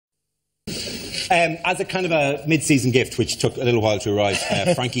As a kind of a mid-season gift, which took a little while to arrive,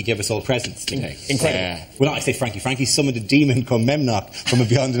 Frankie gave us all presents today. Incredible. Well, I say Frankie. Frankie summoned a demon called Memnock from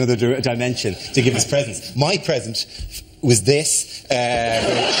beyond another dimension to give us presents. My present was this,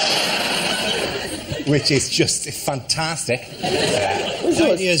 which is just fantastic.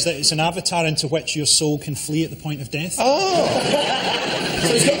 The idea is that it's an avatar into which your soul can flee at the point of death. Oh!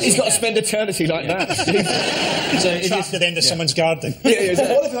 So he's got to spend eternity like that. So trapped at the end of someone's garden. What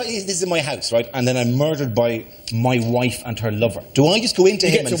if this is in my house, right? And then I'm murdered by my wife and her lover. Do I just go into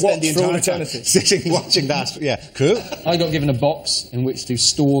him and spend the entire time sitting watching that? Yeah, cool. I got given a box in which to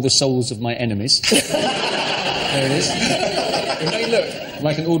store the souls of my enemies. There it is. It may look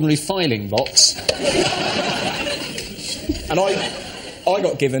like an ordinary filing box. And I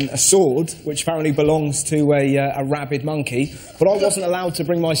got given a sword, which apparently belongs to a rabid monkey, but I wasn't allowed to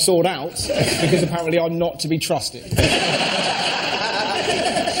bring my sword out because apparently I'm not to be trusted.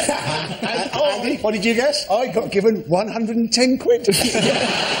 Andy, what did you get? I got given 110 quid.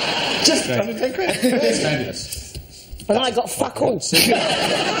 Just 110 quid. It's fabulous. And I got fuck all.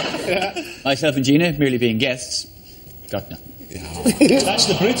 Myself and Gina, merely being guests, got nothing. That's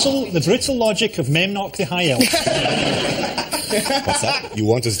the brutal logic of Memnock the High Elf. What's that? You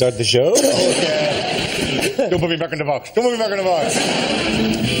want to start the show? Okay. Don't put me back in the box. Don't put me back in the box.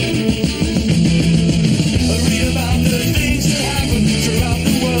 Read about the things that happen throughout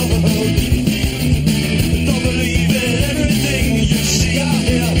the world. Don't believe in everything you see out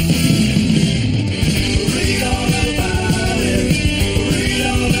here. Read all about it. Read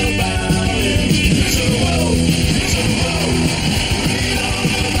all about it. It's a world. It's a world. Read all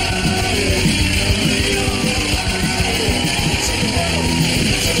about it. Read all about it. It's a world.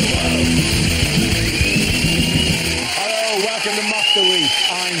 It's a world. Hello, welcome to Mock the Week.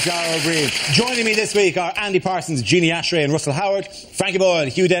 I'm Dara O'Brien. Joining me this week are Andy Parsons, Jeannie Ashray and Russell Howard, Frankie Boyle,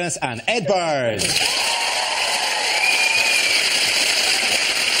 Hugh Dennis and Ed Bird.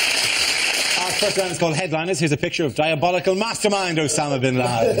 Our first round is called Headliners. Here's a picture of diabolical mastermind Osama bin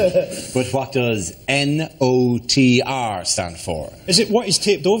Laden. But what does NOTR stand for? Is it what is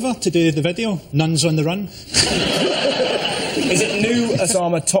taped over to do the video? Nuns on the Run? Is it new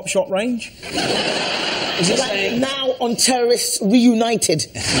Osama Top Shot range? Is it like now on Terrorists Reunited?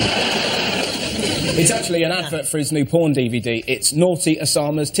 It's actually an advert for his new porn DVD. It's Naughty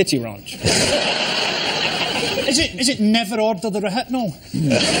Osama's Titty Ranch. Is it never order the rehypnol?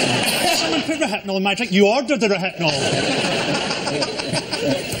 Someone put rehypnol in my drink. You ordered the rehypnol.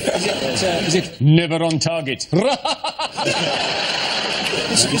 Is it never on target?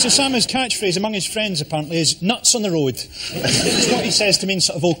 It's Osama's catchphrase among his friends, apparently, is nuts on the road. It's what he says to mean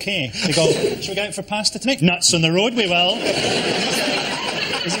sort of okay. They go, shall we go out for pasta tonight? Nuts on the road, we will. And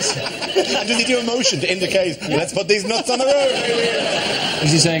does he do a motion to indicate, let's put these nuts on the road?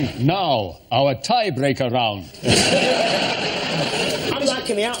 Is he saying, now, our tiebreaker round? I'm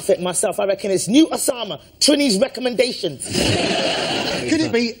liking the outfit myself. I reckon it's new Osama, Trini's recommendations. Could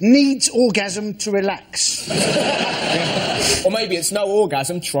it be needs orgasm to relax? Or maybe it's no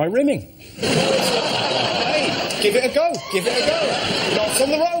orgasm, try rimming. Hey, give it a go. Give it a go. Nuts on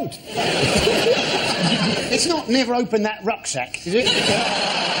the road. It's not never open that rucksack, is it?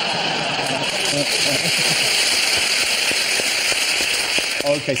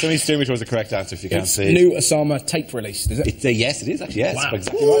 Okay, somebody steer me towards the correct answer if you can't see. New Osama tape released, is it? Yes, it is actually, yes. Wow.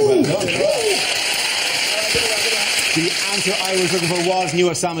 Exactly right. Well done. The answer I was looking for was new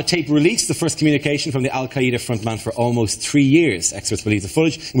Osama tape release, the first communication from the Al-Qaeda frontman for almost 3 years. Experts believe the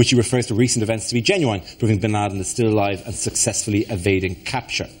footage, in which he refers to recent events to be genuine, proving bin Laden is still alive and successfully evading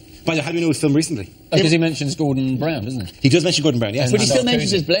capture. By the way, how do we know it was filmed recently? Because he mentions Gordon Brown, doesn't he? He does mention Gordon Brown, yes. But he still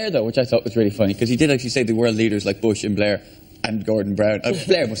mentions his Blair, though, which I thought was really funny, because he did actually say the world leaders like Bush and Blair and Gordon Brown.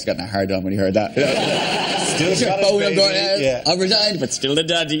 Blair must have gotten a hard on when he heard that. Still Scottish, baby. Yeah. I've resigned, but still the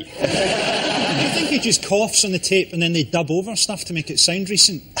daddy. I think he just coughs on the tape and then they dub over stuff to make it sound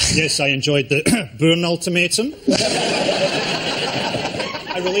recent. Yes, I enjoyed the Bourne ultimatum.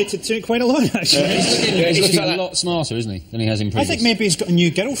 I related to it quite a lot, actually. He's looking a lot smarter, isn't he, than he has in previous. I think maybe he's got a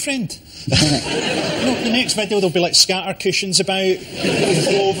new girlfriend. The next video there'll be like scatter cushions about,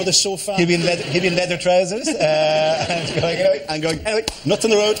 throw over the sofa. He'll be in leather trousers and going, anyway, nuts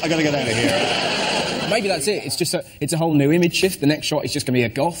on the road, I gotta get out of here. Maybe that's it. It's a whole new image shift. The next shot is just going to be a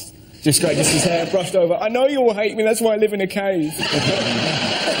goth. Just his hair brushed over. I know you all hate me, that's why I live in a cave.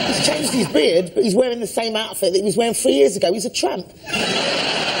 He's changed his beard, but he's wearing the same outfit that he was wearing 3 years ago. He's a tramp.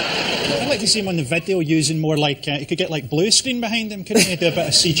 I'd like to see him on the video using more like... he could get like blue screen behind him, couldn't he? Do a bit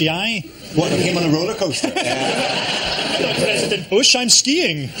of CGI. What, him on a roller coaster? President Bush, I'm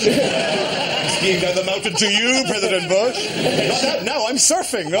skiing. Skiing down the mountain to you, President Bush. No, I'm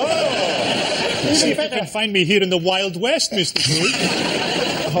surfing. Oh. See if you can find me here in the Wild West, Mr.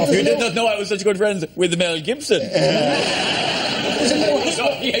 Bush. You did not know I was such good friends with Mel Gibson. He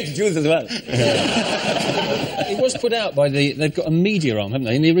hates Jews as well. It was put out by they've got a media arm, haven't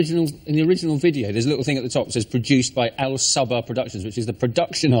they? In the original video, there's a little thing at the top that says produced by Al Sabah Productions, which is the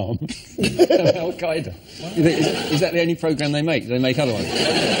production arm of Al Qaeda. Is that the only programme they make? Do they make other ones?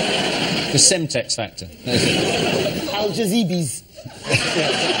 The Semtex Factor. Al Jazeebis.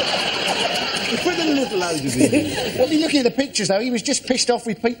 Put a little Al Jazeera. Well, looking at the pictures, though, he was just pissed off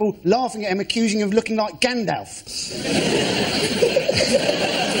with people laughing at him, accusing him of looking like Gandalf.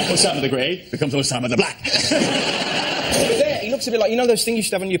 Osama the Grey becomes Osama the Black. There, he looks a bit like, you know those things you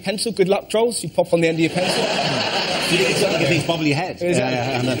used to have on your pencil, good luck trolls? You pop on the end of your pencil. It's like a big bubbly head.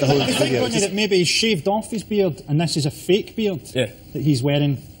 And the whole I think video. that maybe he shaved off his beard and this is a fake beard that he's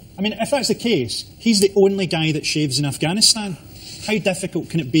wearing. I mean, if that's the case, he's the only guy that shaves in Afghanistan. How difficult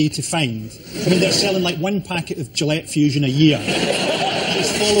can it be to find? I mean, they're selling like 1 packet of Gillette Fusion a year.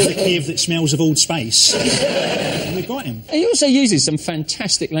 Just follow the cave that smells of Old Spice. And we've got him. He also uses some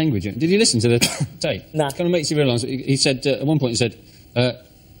fantastic language. Did you listen to the tape? No. It kind of makes you realise. He said, at one point, he said,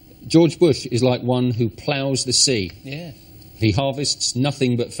 George Bush is like one who ploughs the sea. Yeah. He harvests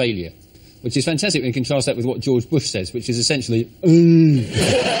nothing but failure. Which is fantastic when you contrast that with what George Bush says, which is essentially,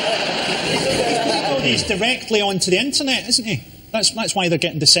 He's directly onto the internet, isn't he? That's why they're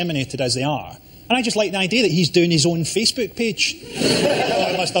getting disseminated as they are. And I just like the idea that he's doing his own Facebook page.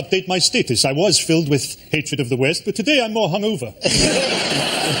 I must update my status. I was filled with hatred of the West, but today I'm more hungover.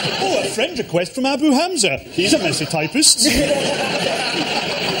 A friend request from Abu Hamza. He's a messy typist.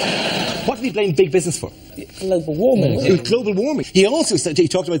 What did he blame big business for? Global warming. It was global warming. He also said, he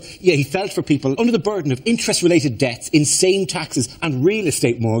talked about, he felt for people under the burden of interest-related debts, insane taxes and real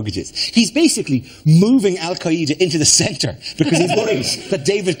estate mortgages. He's basically moving Al Qaeda into the centre because he's worried that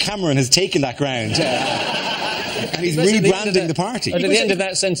David Cameron has taken that ground. And he's rebranding the party. At the end of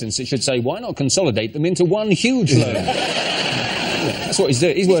that sentence, it should say, why not consolidate them into one huge loan? That's what he's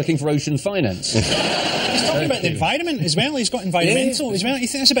doing. He's working for Ocean Finance. He's talking about the environment as well. He's got environmental as well. You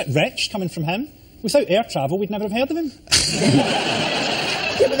think that's a bit rich coming from him? Without air travel, we'd never have heard of him.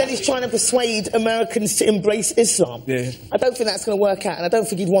 Yeah, but then he's trying to persuade Americans to embrace Islam. Yeah. I don't think that's going to work out, and I don't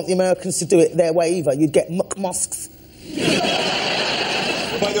think you'd want the Americans to do it their way either. You'd get mosques.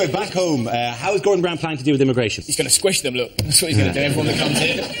 By the way, back home, how is Gordon Brown planning to deal with immigration? He's going to squish them, look. That's what he's going to do, everyone that comes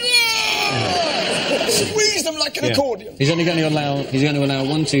in. Squeeze them like an accordion. He's only going to allow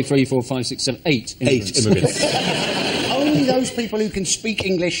 1, 2, 3, 4, 5, 6, 7, 8 immigrants. 8 immigrants. Only those people who can speak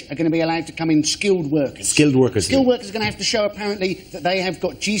English are going to be allowed to come in skilled workers. Skilled workers. Skilled workers are going to have to show, apparently, that they have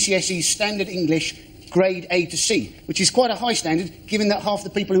got GCSE standard English grade A to C, which is quite a high standard, given that half the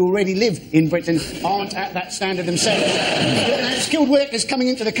people who already live in Britain aren't at that standard themselves. Skilled workers coming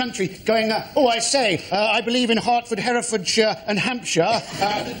into the country going, I believe in Hertford, Herefordshire and Hampshire.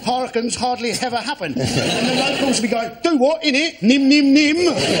 Hurricanes hardly ever happen. And the locals will be going, do what, innit? Nim, nim, nim.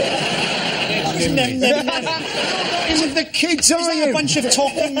 Isn't the kids, Is that a bunch of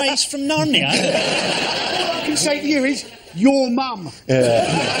talking mice from Narnia? All I can say to you is, your mum.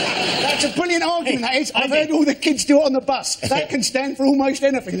 That's a brilliant argument, that is. I've heard all the kids do it on the bus. That can stand for almost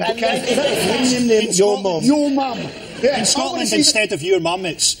anything, that can. Your mum. Your mum. Yeah. In Scotland, instead of your mum,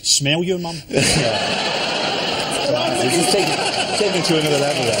 it's smell your mum. This is taking to another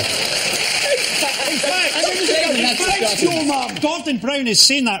level there. That's your mum. Gordon Brown is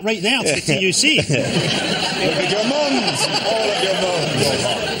saying that right there to the TUC. Look at your mums. All of your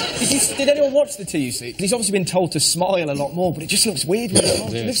mums. Did anyone watch the TUC? He's obviously been told to smile a lot more, but it just looks weird when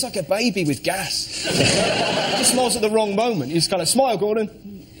he looks like a baby with gas. He just smiles at the wrong moment. You just kind of smile, Gordon.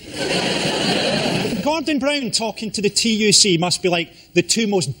 Gordon Brown talking to the TUC must be like the two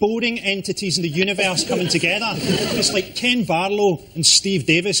most boring entities in the universe coming together. It's like Ken Barlow and Steve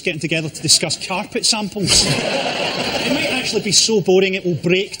Davis getting together to discuss carpet samples. It might actually be so boring it will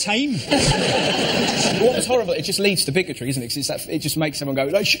break time. What was horrible, it just leads to bigotry, isn't it? 'Cause it just makes someone go,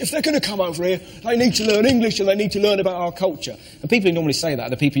 if they're going to come over here, they need to learn English and they need to learn about our culture. And people who normally say that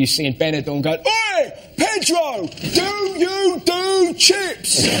are the people you see in Benidorm going, Oi, Pedro, do you do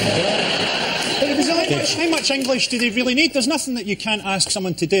chips? How much English do they really need? There's nothing that you can't ask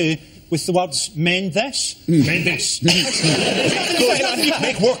someone to do with the words mend this, mend this.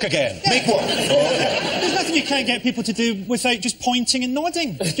 Make work again. Make work. There's nothing you can't get people to do without just pointing and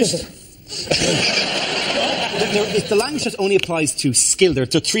nodding. Just... The language test only applies to skilled. There are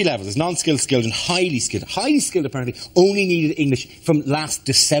three levels. There's non-skilled, skilled, and highly skilled. Highly skilled, apparently, only needed English from last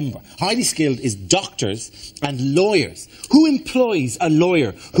December. Highly skilled is doctors and lawyers. Who employs a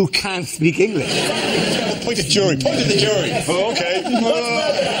lawyer who can't speak English? Point at the jury. Point at the jury. Oh, okay.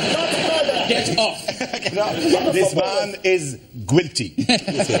 Get off. Get off. This man is guilty. I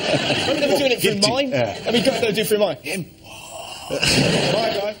mean, they were doing it through mine. I mean, God, they do it through mine. Him. My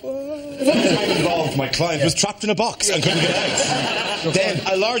guy. I'm involved. My client was trapped in a box and couldn't get out. Then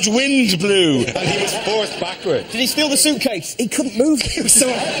a large wind blew and he was forced backward. Did he steal the suitcase? He couldn't move. He was so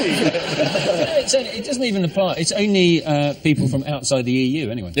happy. It doesn't even apply. It's only people from outside the EU,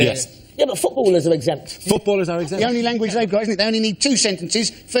 anyway. Yes. Yeah, but footballers are exempt. Footballers are exempt. The only language they've got, isn't it? They only need two sentences.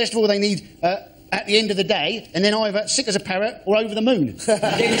 First of all, they need at the end of the day, and then either sick as a parrot or over the moon.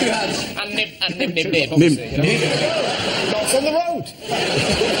 And nib, obviously. Not on the road.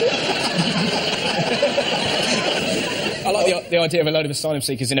 I like the idea of a load of asylum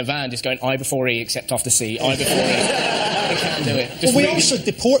seekers in a van just going I before E, except after C, I before E. They can't do it. Well, we also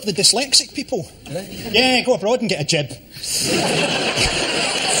deport the dyslexic people. Yeah, go abroad and get a jib.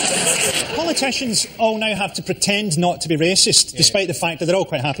 Politicians all now have to pretend not to be racist, despite the fact that they're all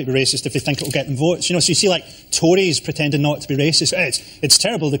quite happy to be racist if they think it will get them votes. You know, so you see, like, Tories pretending not to be racist. It's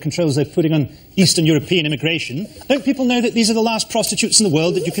terrible, the controls they're putting on Eastern European immigration. Don't people know that these are the last prostitutes in the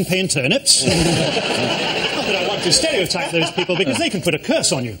world that you can pay in turnips? Not that I want to stereotype those people, because they can put a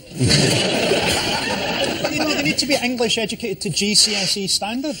curse on you. You know, they need to be English educated to GCSE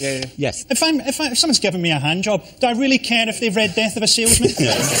standard. Yeah. Yes. If someone's giving me a hand job, do I really care if they've read Death of a Salesman?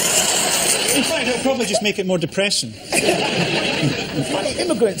 In fact, it'll probably just make it more depressing. I think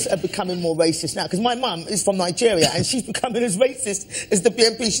immigrants are becoming more racist now, because my mum is from Nigeria and she's becoming as racist as the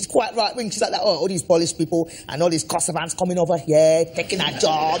BNP. She's quite right-wing. She's like, all these Polish people and all these Kosovans coming over here, taking our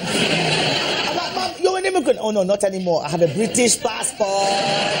jobs. I'm like, Mum, you're an immigrant. Oh, no, not anymore. I have a British passport.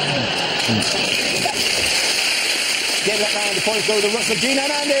 Get that round. The points go to Russell, Gina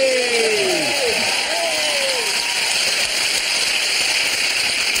and Andy.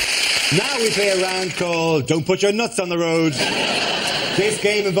 Now we play a round called Don't Put Your Nuts on the Road. This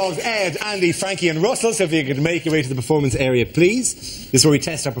game involves Ed, Andy, Frankie and Russell, so if you could make your way to the performance area, please. This is where we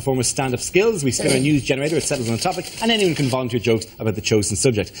test our performers' stand-up skills. We spin a news generator, it settles on a topic, and anyone can volunteer jokes about the chosen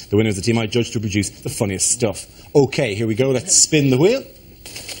subject. The winner is the team I judge to produce the funniest stuff. OK, here we go. Let's spin the wheel.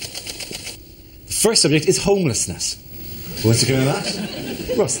 The first subject is homelessness. Who wants to go into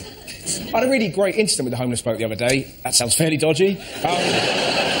that? Russell. I had a really great incident with the homeless bloke the other day. That sounds fairly dodgy.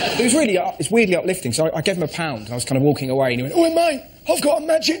 It was really, it's weirdly uplifting. So I gave him £1 and I was kind of walking away and he went, "Oh, mate, I've got a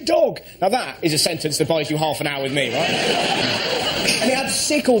magic dog." Now that is a sentence that buys you half an hour with me, right? And he had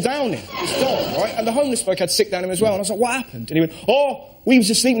sickle down him, this dog, right? And the homeless bloke had sick down him as well. And I was like, "What happened?" And he went, "Oh, we was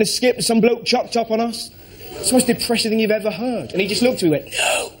asleep in the skip and some bloke chucked up on us. It's the most depressing thing you've ever heard." And he just looked at me and went,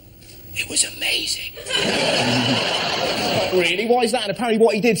 "No, it was amazing." Like, really? Why is that? And apparently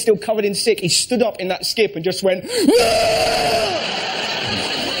what he did, still covered in sick, he stood up in that skip and just went, "Ah!"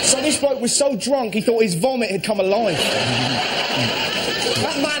 So this bloke was so drunk he thought his vomit had come alive.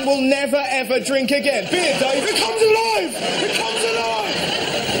 That man will never ever drink again. Beer, Dave, it comes alive! It comes alive!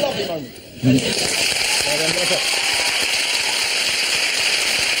 Lovely moment.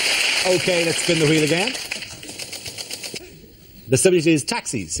 OK, let's spin the wheel again. The subject is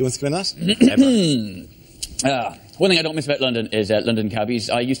taxis. Who wants to spin that? One thing I don't miss about London is London cabbies.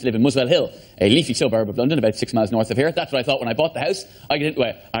 I used to live in Muswell Hill, a leafy suburb of London, about 6 miles north of here. That's what I thought when I bought the house. I get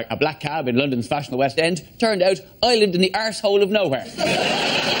into a black cab in London's fashionable West End. Turned out I lived in the arsehole of nowhere.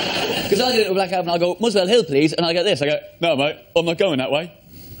 Because I get into a black cab and I'll go, "Muswell Hill, please," and I get this. I go, "No, mate, I'm not going that way."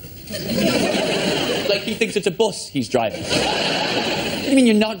 Like he thinks it's a bus he's driving. What do you mean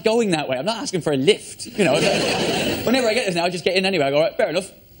you're not going that way? I'm not asking for a lift. You know, whenever I get this now, I just get in anyway. I go, "Right, fair enough.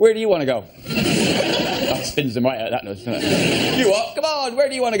 Where do you want to go?" That spins them right out of that nose, doesn't it? "You what? Come on, where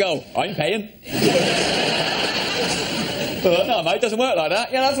do you want to go?" "I'm paying." "No, mate, it doesn't work like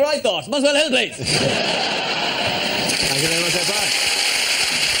that." "Yeah, that's what I thought. Muswell Hill, please." Thank you very much, Ed.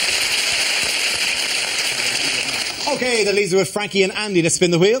 OK, that leaves us with Frankie and Andy. Let's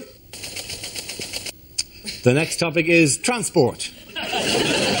spin the wheel. The next topic is transport.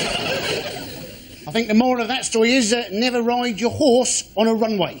 I think the moral of that story is never ride your horse on a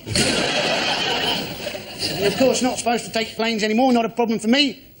runway. You're of course not supposed to take planes anymore, not a problem for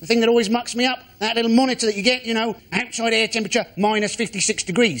me. The thing that always mucks me up, that little monitor that you get, you know, outside air temperature minus 56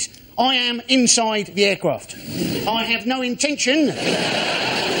 degrees. I am inside the aircraft. I have no intention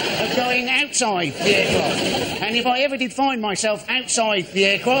of going outside the aircraft. And if I ever did find myself outside the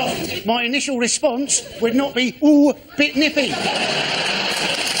aircraft, my initial response would not be, "Ooh, bit nippy."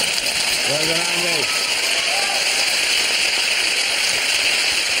 Well done, Andy.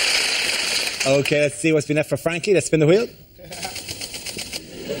 Okay, let's see what's been left for Frankie. Let's spin the wheel.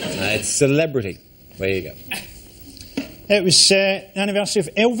 It's celebrity. There you go. It was the anniversary of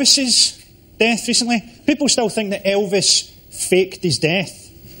Elvis's death recently. People still think that Elvis faked his death.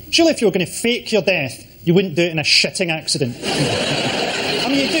 Surely if you were going to fake your death, you wouldn't do it in a shitting accident. I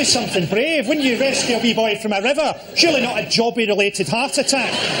mean, you'd do something brave. Wouldn't you rescue a wee boy from a river? Surely not a jobby-related heart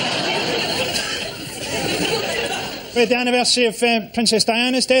attack. With the anniversary of Princess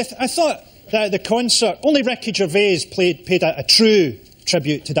Diana's death, I thought that at the concert, only Ricky Gervais paid a true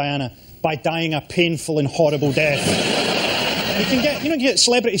tribute to Diana by dying a painful and horrible death. You can get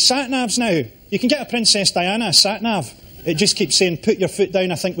celebrity sat-navs now. You can get a Princess Diana sat-nav. It just keeps saying, put your foot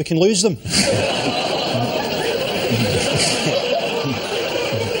down, I think we can lose them.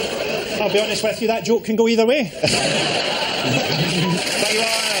 I'll be honest with you, that joke can go either way. Thank you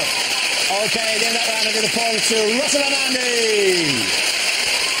all. Okay, the end of that round, I give the point to Russell and Andy.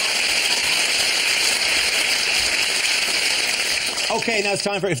 Okay, now it's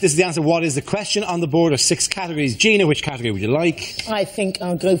time for, if this is the answer, what is the question? On the board are 6 categories. Gina, which category would you like? I think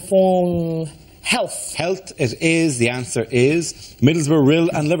I'll go for health. Health it is. The answer is Middlesbrough, Rill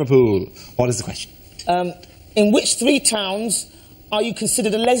and Liverpool. What is the question? In which 3 towns are you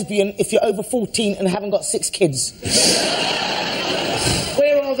considered a lesbian if you're over 14 and haven't got 6 kids?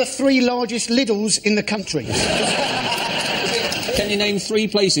 Where are the 3 largest Lidls in the country? Can you name 3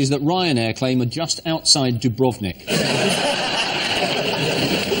 places that Ryanair claim are just outside Dubrovnik?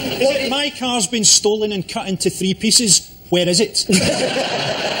 My car's been stolen and cut into 3 pieces. Where is it?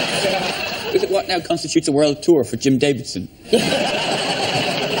 Is it what now constitutes a world tour for Jim Davidson?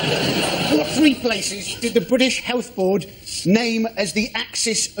 What 3 places did the British Health Board name as the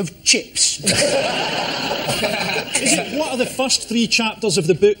axis of chips? What are the first 3 chapters of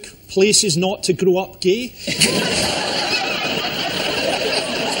the book, Places Not to Grow Up Gay?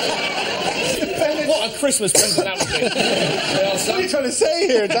 What a Christmas present that would be. What are you trying to say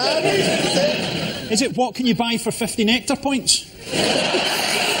here, Dan? Is it what can you buy for 50 nectar points?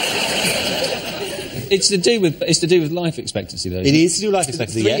 It's to do with life expectancy, though. It is to do with life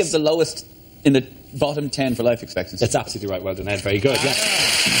expectancy, 3 yes. of the lowest in the bottom 10 for life expectancy. That's absolutely right. Well done, Ed. Very good. Yeah.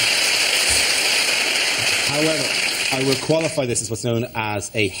 However, I will qualify this as what's known as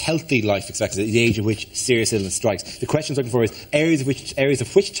a healthy life expectancy, the age at which serious illness strikes. The question I'm looking for is areas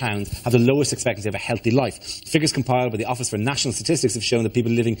of which towns have the lowest expectancy of a healthy life. Figures compiled by the Office for National Statistics have shown that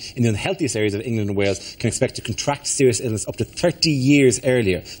people living in the unhealthiest areas of England and Wales can expect to contract serious illness up to 30 years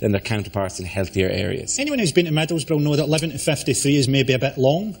earlier than their counterparts in healthier areas. Anyone who's been to Middlesbrough know that living to 53 is maybe a bit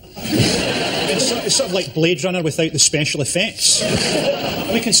long. It's sort of like Blade Runner without the special effects.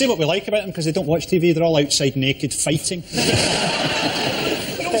 We can say what we like about them because they don't watch TV. They're all outside naked fighting.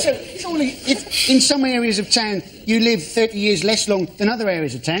 But also, surely, if in some areas of town you live 30 years less long than other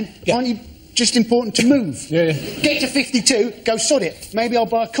areas of town, aren't you just important to move? Yeah. Get to 52, go sod it. Maybe I'll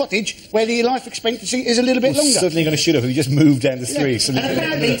buy a cottage where the life expectancy is a little bit longer. Suddenly going to shoot up if you just moved down the street for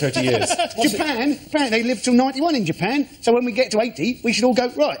another 30 years. Japan, apparently they live till 91 in Japan, so when we get to 80, we should all go,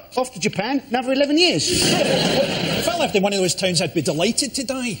 right, off to Japan, another 11 years. If I lived in one of those towns, I'd be delighted to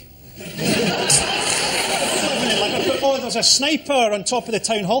die. Oh, there's a sniper on top of the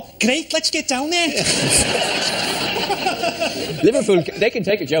town hall. Great, let's get down there. Liverpool, they can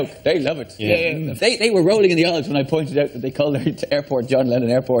take a joke. They love it. Yeah. They were rolling in the aisles when I pointed out that they called their airport John Lennon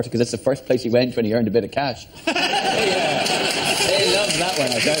Airport because it's the first place he went when he earned a bit of cash. They love that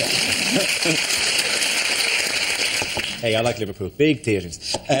one, I tell you. Hey, I like Liverpool. Big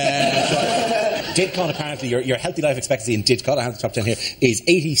theatres. Didcot, apparently, your healthy life expectancy in Didcot, I have the top 10 here, is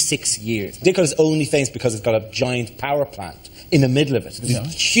 86 years. Didcot is only famous because it's got a giant power plant in the middle of it. It's a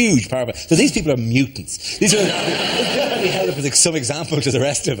huge power plant. So these people are mutants. These are probably held up as like some example to the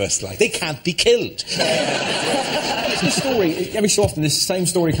rest of us. Like, they can't be killed. It's a story. Every so often, this same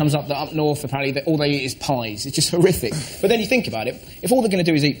story comes up that up north, apparently, that all they eat is pies. It's just horrific. But then you think about it, if all they're going to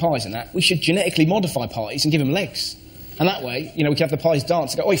do is eat pies and that, we should genetically modify pies and give them legs. And that way, we can have the pies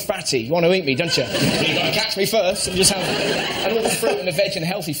dance and go, oi, fatty, you want to eat me, don't you? You've got to catch me first and just have... And all the fruit and the veg and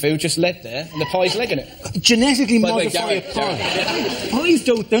healthy food just led there and the pie's legging it. Genetically By the way, modify a Gary, pie. Pies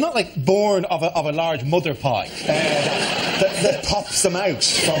they're not like born of a large mother pie that pops them out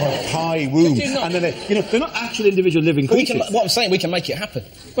from a pie womb. And then they're not actual individual living creatures. What I'm saying, we can make it happen.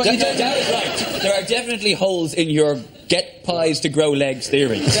 But that is right. There are definitely holes in your get pies to grow legs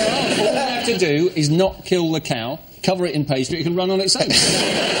theory. There are. All you have to do is not kill the cow, cover it in pastry, it can run on its own. Do you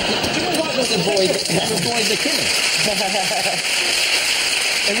know what would avoid the killing?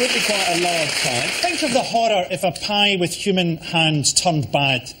 It would be quite a large pie. Think of the horror if a pie with human hands turned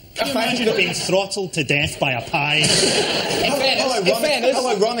bad. Can you imagine being throttled to death by a pie? How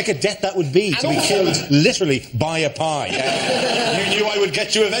ironic a death that would be, to be killed literally by a pie. You knew I would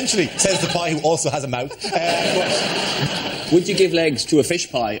get you eventually, says the pie who also has a mouth. Would you give legs to a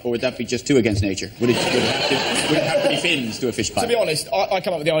fish pie, or would that be just too against nature? Would it have to be fins to a fish pie? To be honest, I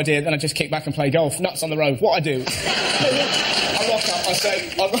come up with the idea, then I just kick back and play golf, nuts on the road. What I do, I rock up,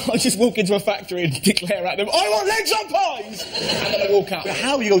 I just walk into a factory and declare at them, I want legs on pies! And then I walk out.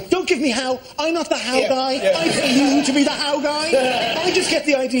 How? You go, don't give me how. I'm not the how guy. Yeah. I pay you to be the how guy. I just get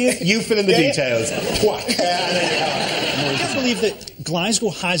the idea. You fill in the details. Whack. I can't believe that Glasgow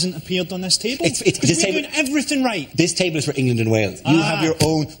hasn't appeared on this table. It's we're doing everything right. This table is for England and Wales. You have your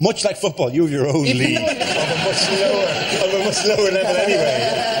own, much like football, you have your own league of a much lower level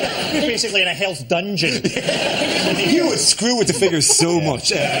anyway. We're basically in a health dungeon. You would screw with the figures so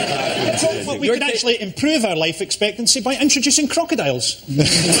much. Well, we could actually improve our life expectancy by introducing crocodiles.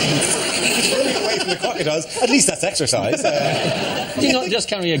 Running away from the crocodiles, at least that's exercise. Do you not just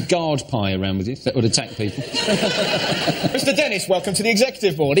carry a guard pie around with you that would attack people? Mr. Dennis, welcome to the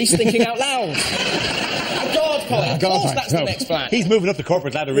executive board. He's thinking out loud. A guard pie. Of course, that's the next plan. He's moving up the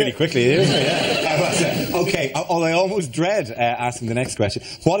corporate ladder really quickly, isn't he? Yeah. Okay, I almost dread asking the next question.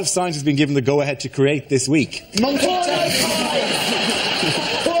 What have scientists been given the go-ahead to create this week? Monkey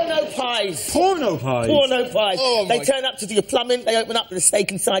Porno pies. Porno pies? Porno pies. Oh, they turn up to do your plumbing, they open up with a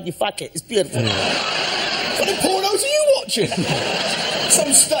steak inside, you fuck it. It's beautiful. What pornos are you watching?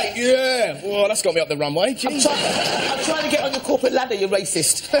 Some steak, yeah. Well, that's got me up the runway. I'm trying to get on your corporate ladder, you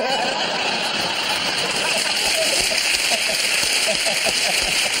racist.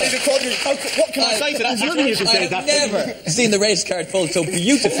 What can I say to that? I've never seen the race card pulled so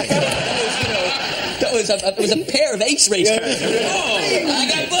beautifully. That was a pair of ace race cards. Oh, I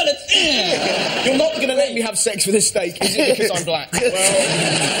got bullets. You're not going to let me have sex with this steak, is it? Because I'm black.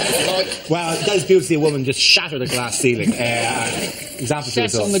 Well, it does beautifully see a woman just shatter the glass ceiling. Example to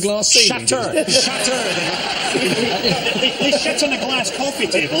Shatter on the glass ceiling. Shatter. They shit on the glass coffee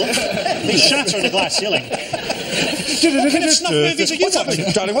table. They shatter the glass ceiling. What kind of snuff movies are you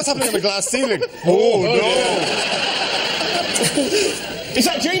watching? Darling, what's happening on the glass ceiling? Oh, no. Is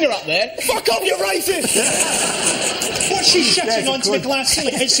that Gina up there? Fuck off, you racist! What's she shitting onto the glass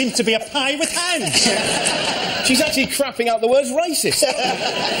ceiling? It seems to be a pie with hands. She's actually crapping out the words racist.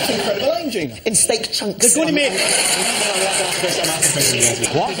 It's incredible, ain't Gina? In steak chunks. They're going to make...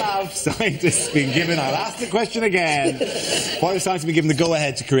 What have scientists been given? I'll ask the question again. What have scientists been given the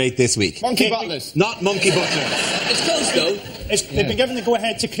go-ahead to create this week? Monkey butlers. Not monkey butlers. It's close, though. They've been given the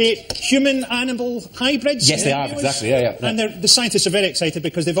go-ahead to create human-animal hybrids. Yes, they have, exactly, yeah. And the scientists are very excited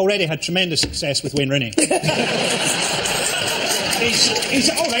because they've already had tremendous success with Wayne Rooney. He's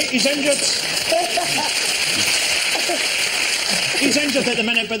all right, he's injured. He's injured at the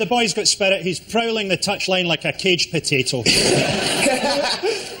minute, but the boy's got spirit. He's prowling the touchline like a caged potato.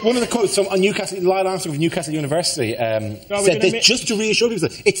 One of the quotes from Lyle Armstrong of Newcastle University said this just to reassure people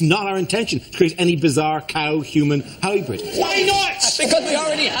that it's not our intention to create any bizarre cow-human hybrid. Why not? Because we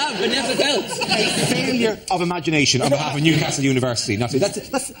already have Vanessa Feltz. A failure of imagination on behalf of Newcastle University.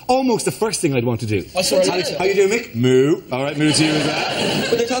 That's almost the first thing I'd want to do. How you doing, Mick? Moo. All right, moo to you as well.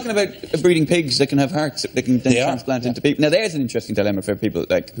 But they're talking about breeding pigs that can have hearts that can then transplant into people. Now, there's an interesting dilemma for people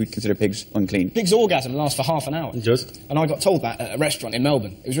who consider pigs unclean. Pig's orgasm lasts for half an hour. It does. And I got told that at a restaurant in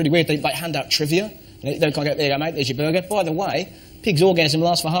Melbourne. It was really weird. They hand out trivia. They'll go, there you go, mate, there's your burger. By the way, pig's orgasm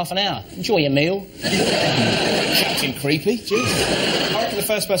lasts for half an hour. Enjoy your meal. Captain Creepy. Jeez. I reckon the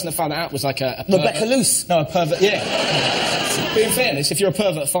first person that found that out was like a Rebecca Luce. No, a pervert, yeah. But in fairness, if you're a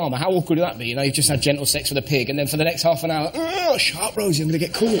pervert farmer, how awkward would that be? You know, you've just had gentle sex with a pig, and then for the next half an hour, shut up, Rosie, I'm going to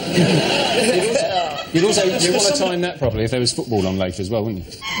get caught. You'd want to time that properly if there was football on later as well, wouldn't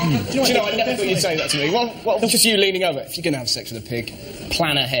you? Do you know, I never thought you'd say that to me. Well, just you leaning over. If you're going to have sex with a pig,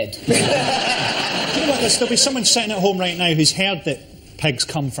 plan ahead. Do you know what? There'll be someone sitting at home right now who's heard that pigs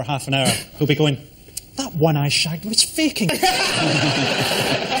come for half an hour. Who'll be going, that one I shagged was faking. Is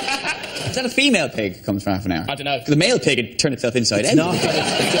that a female pig comes for half an hour? I don't know. The male pig would turn itself inside out. No.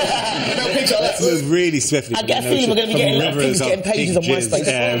 Let's move really swiftly. I get a feeling we're going to be getting pages on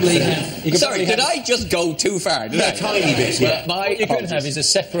MySpace. Sorry, did I just go too far? Did I? A tiny bit, yeah. What you could have is a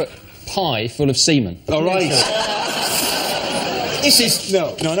separate pie full of semen. All right. This is...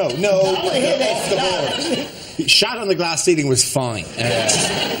 No. Off the board. Shat on the glass ceiling was fine.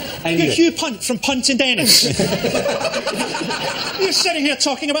 Hugh Punt from Punt and Dennis. You're sitting here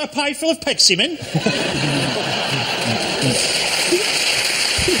talking about a pie full of pig semen.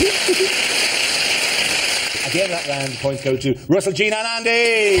 At the end of that round, the points go to Russell, Gina and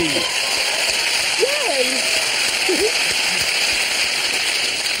Andy. Yay!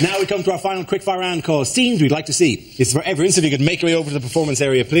 Now we come to our final quickfire round called Scenes We'd Like to See. This is for everyone, so if you could make your way over to the performance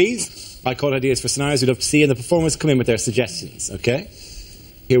area, please. I call ideas for scenarios we'd love to see, and the performers come in with their suggestions, okay?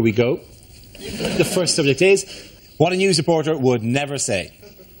 Here we go. The first subject is what a news reporter would never say.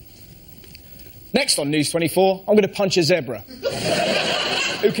 Next on News 24, I'm going to punch a zebra.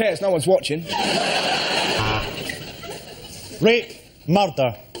 Who cares? No one's watching. Rape,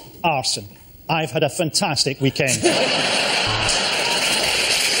 murder, arson. I've had a fantastic weekend.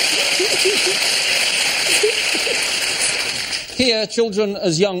 Here, children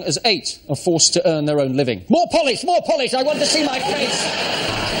as young as 8 are forced to earn their own living. More polish, I want to see my face!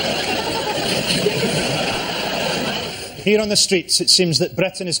 Here on the streets, it seems that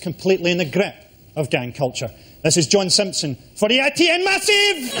Britain is completely in the grip of gang culture. This is John Simpson for the ITN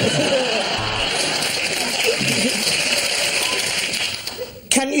Massive!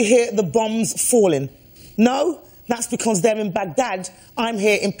 Can you hear the bombs falling? No? That's because they're in Baghdad. I'm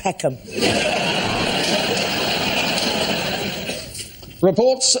here in Peckham.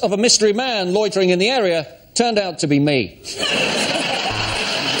 Reports of a mystery man loitering in the area turned out to be me.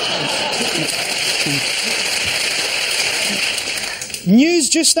 News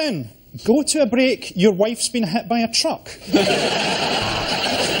just in. Go to a break, your wife's been hit by a truck.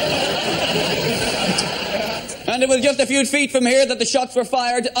 And it was just a few feet from here that the shots were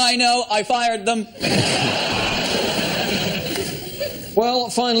fired. I know, I fired them. Well,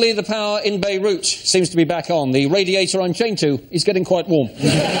 finally, the power in Beirut seems to be back on. The radiator I'm chained to is getting quite warm.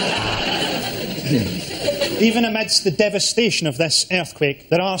 Even amidst the devastation of this earthquake,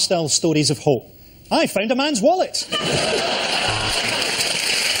 there are still stories of hope. I found a man's wallet.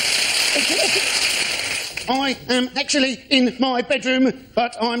 I am actually in my bedroom,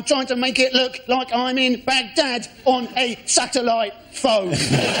 but I'm trying to make it look like I'm in Baghdad on a satellite phone.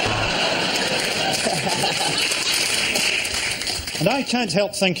 And I can't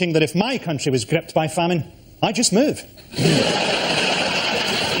help thinking that if my country was gripped by famine, I'd just move.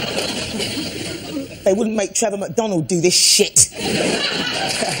 They wouldn't make Trevor McDonald do this shit.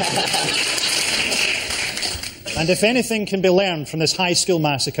 And if anything can be learned from this high school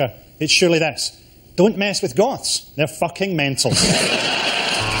massacre, it's surely this. Don't mess with goths. They're fucking mental. The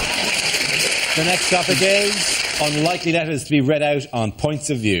next topic is unlikely letters to be read out on Points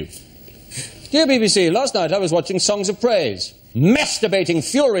of View. Dear BBC, last night I was watching Songs of Praise, masturbating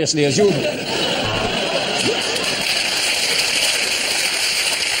furiously as usual.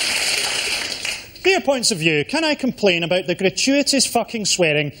 Dear Points of View, can I complain about the gratuitous fucking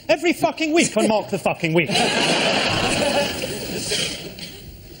swearing every fucking week on Mock the Fucking Week?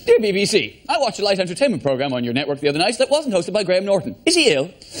 Dear BBC, I watched a light entertainment programme on your network the other night that wasn't hosted by Graham Norton. Is he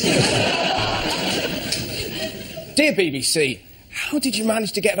ill? Dear BBC, how did you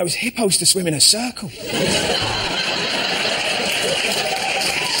manage to get those hippos to swim in a circle?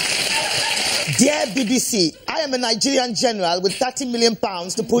 Dear BBC, I am a Nigerian general with £30 million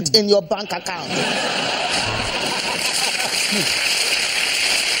to put in your bank account.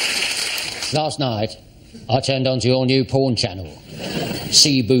 Last night, I turned onto your new porn channel,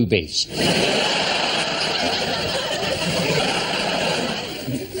 See Boobies.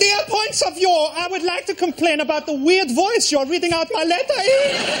 Dear Points of View, I would like to complain about the weird voice you're reading out my letter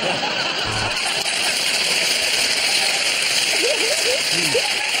in.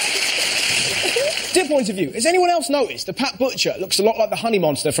 Dear Point of View, has anyone else noticed that Pat Butcher looks a lot like the Honey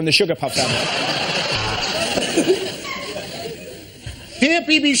Monster from the Sugar Puff family? Dear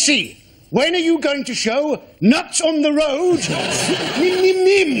BBC, when are you going to show Nuts on the Road? Nim, nim,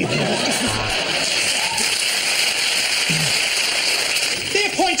 nim. Dear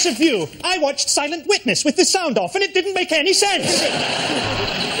Points of View, I watched Silent Witness with the sound off and it didn't make any sense.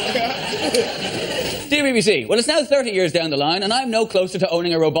 Dear BBC, well, it's now 30 years down the line and I'm no closer to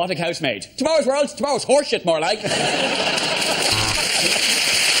owning a robotic housemaid. Tomorrow's world, tomorrow's horseshit, more like.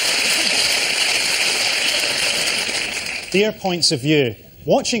 Dear Points of View,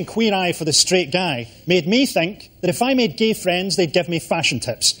 watching Queer Eye for the Straight Guy made me think that if I made gay friends, they'd give me fashion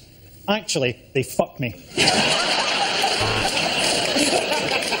tips. Actually, they fucked me.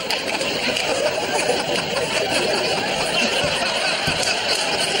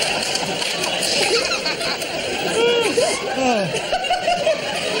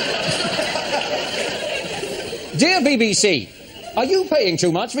 Dear BBC, are you paying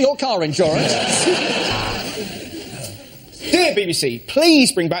too much for your car insurance? Dear BBC,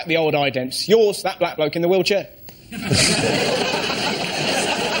 please bring back the old idents. Yours, that black bloke in the wheelchair.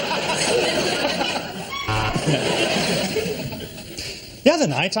 The other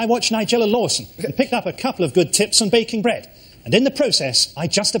night, I watched Nigella Lawson and picked up a couple of good tips on baking bread. And in the process, I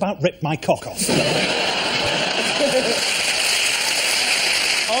just about ripped my cock off.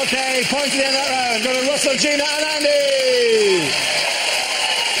 Okay, points at the end of that round. Go to Russell, Gina and Andy.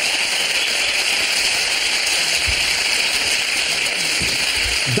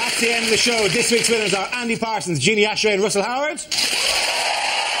 That's the end of the show. This week's winners are Andy Parsons, Gina Ashray and Russell Howard.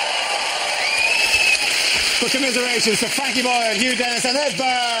 For commiserations to Frankie Boyle, Hugh Dennis and Ed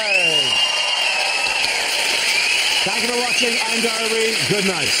Byrne. Thank you for watching. I'm Dara Breen. Good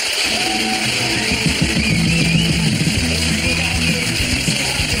night.